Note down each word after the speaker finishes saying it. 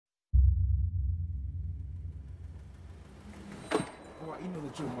You know the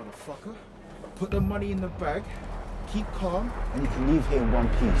drill, motherfucker. Put the money in the bag, keep calm, and you can leave here in one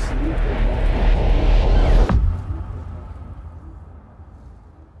piece.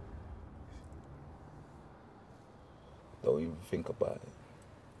 Don't even think about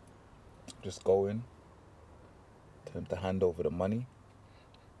it. Just go in, tell him to hand over the money.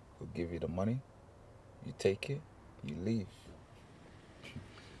 He'll give you the money. You take it, you leave.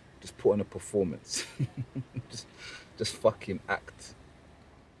 Just put on a performance. just fucking act.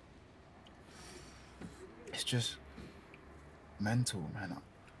 It's just mental, man.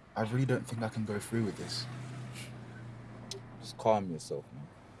 I really don't think I can go through with this. Just calm yourself, man.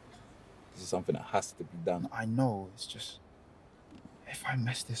 This is something that has to be done. I know, it's just... If I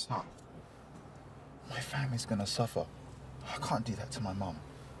mess this up, my family's gonna suffer. I can't do that to my mum.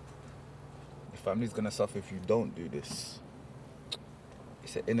 Your family's gonna suffer if you don't do this.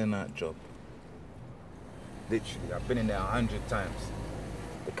 It's an in and out job. Literally, I've been in there 100 times.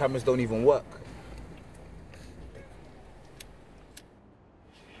 The cameras don't even work.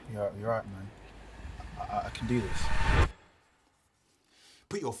 You're right, man. I can do this.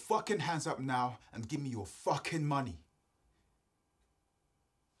 Put your fucking hands up now and give me your fucking money.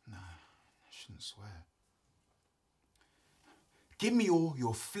 Nah, I shouldn't swear. Give me all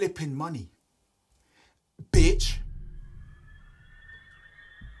your flipping money, bitch.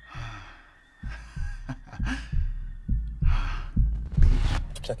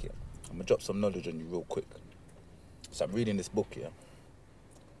 Check it. I'm gonna drop some knowledge on you real quick. So I'm reading this book here.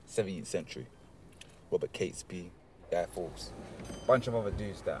 17th century. Robert Catesby, Guy Fawkes. Bunch of other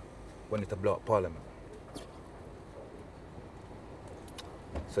dudes that wanted to blow up Parliament.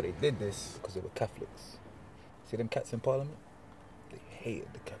 So they did this because they were Catholics. See them cats in Parliament? They hated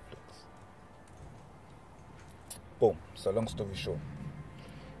the Catholics. Boom. So long story short,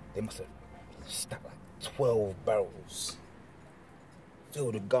 they must have stacked like 12 barrels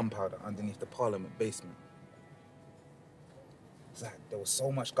filled with gunpowder underneath the Parliament basement. It's like there was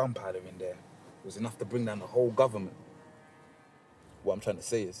so much gunpowder in there, it was enough to bring down the whole government. What I'm trying to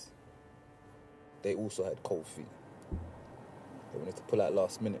say is, they also had cold feet. They wanted to pull out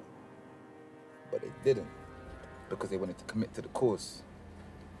last minute, but they didn't, because they wanted to commit to the cause.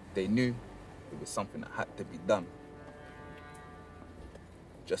 They knew it was something that had to be done.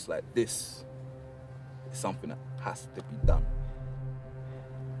 Just like this, it's something that has to be done.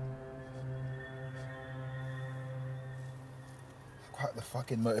 Quite the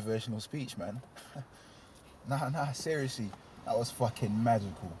fucking motivational speech, man. Nah, seriously. That was fucking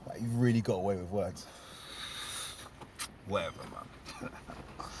magical. Like, you really got away with words. Whatever, man.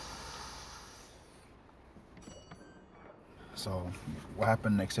 So, what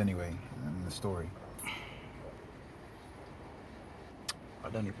happened next anyway in the story? I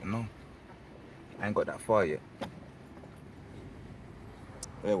don't even know. I ain't got that far yet.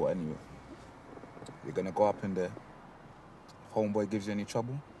 Yeah, well, anyway. You're gonna go up in there. If homeboy gives you any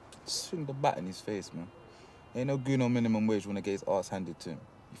trouble, swing the bat in his face, man. Ain't no goon on minimum wage when I get his ass handed to him.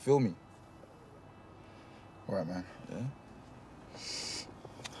 You feel me? All right, man. Yeah?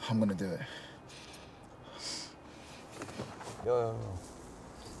 I'm gonna do it. Yo.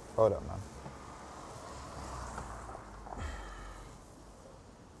 Hold up, man.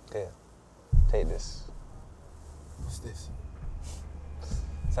 Here, take this. What's this?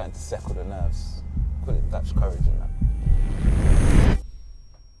 Something to settle the nerves. Call it Dutch courage and that.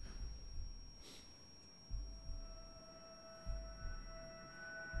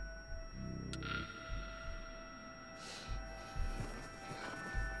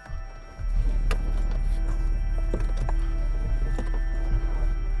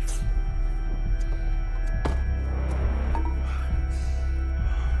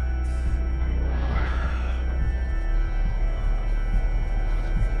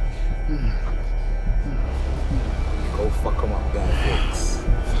 Go fuck him up, Guy Fawkes.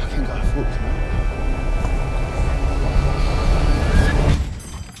 Fucking Guy Fawkes, man.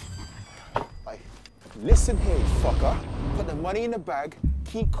 Hey, listen here, you fucker. Put the money in the bag,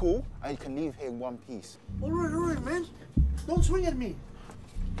 keep cool, and you can leave here in one piece. All right, man. Don't swing at me.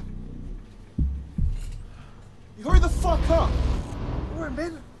 You hurry the fuck up! All right,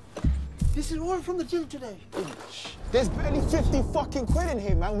 man. This is all from the gym today. There's barely 50 fucking quid in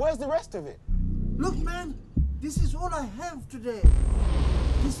here, man. Where's the rest of it? Look, man. This is all I have today.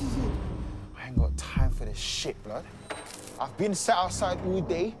 This is it. I ain't got time for this shit, blood. I've been sat outside all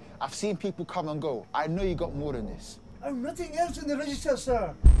day. I've seen people come and go. I know you got more than this. I have nothing else in the register,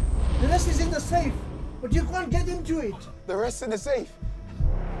 sir. The rest is in the safe, but you can't get into it. The rest in the safe?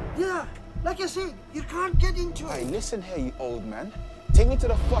 Yeah, like I said, you can't get into Hey, it. listen here, you old man. Take me to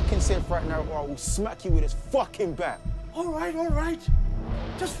the fucking safe right now or I will smack you with this fucking bat. All right.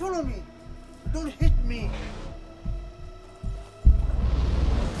 Just follow me. Don't hit me.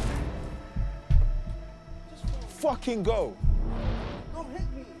 Just follow me. Fucking go. Don't hit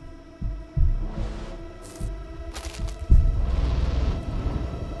me.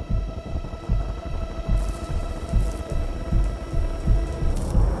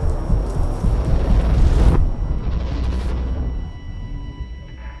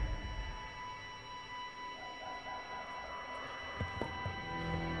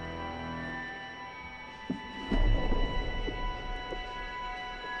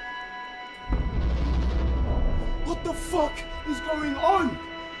 What the fuck is going on?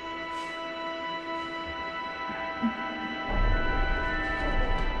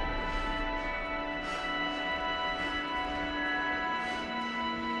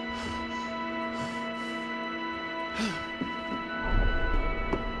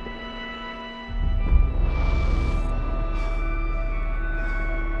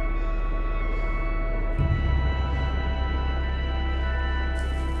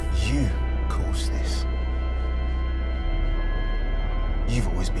 You caused this. You've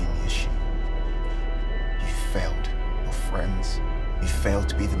always been the issue. You failed your friends. You failed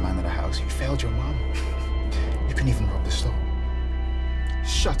to be the man of the house. You failed your mum. You couldn't even rob the store.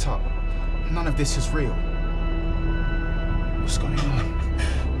 Shut up. None of this is real. What's going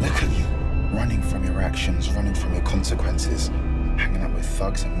on? Look at you, running from your actions, running from your consequences, hanging out with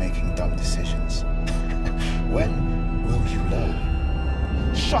thugs and making dumb decisions. When will you learn?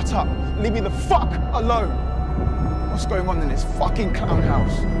 Shut up. Leave me the fuck alone. What's going on in this fucking clown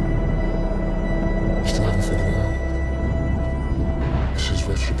house? You still haven't figured it out. This is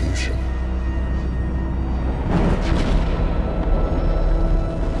retribution.